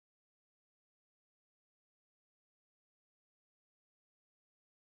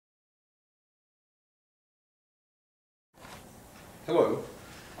Hello,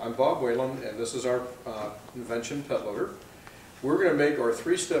 I'm Bob Whalen, and this is our invention pet loader. We're going to make our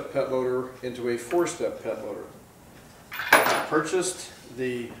 3-step pet loader into a 4-step pet loader. If you purchased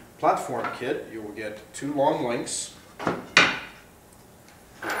the platform kit, you will get 2 long links, a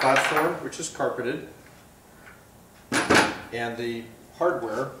platform which is carpeted, and the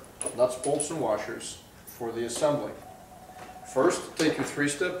hardware, nuts, bolts, and washers for the assembly. First, take your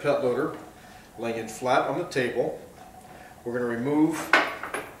 3-step pet loader, laying it flat on the table. We're going to remove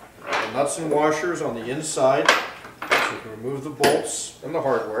the nuts and washers on the inside, so you can remove the bolts and the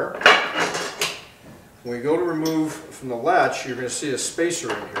hardware. When we go to remove from the latch, you're going to see a spacer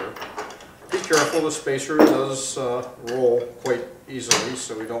in here. Be careful, the spacer does roll quite easily,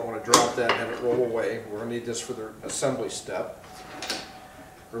 so we don't want to drop that and have it roll away. We're going to need this for the assembly step.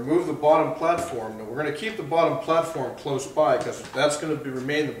 Remove the bottom platform. Now we're going to keep the bottom platform close by because that's going to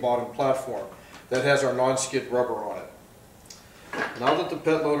remain the bottom platform. That has our non-skid rubber on it. Now that the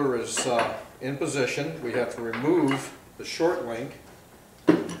pet loader is in position, we have to remove the short link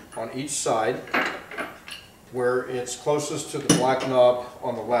on each side where it's closest to the black knob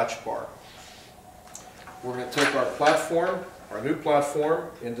on the latch bar. We're going to take our platform, our new platform,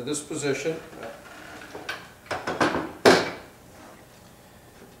 into this position.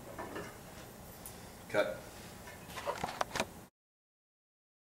 Cut.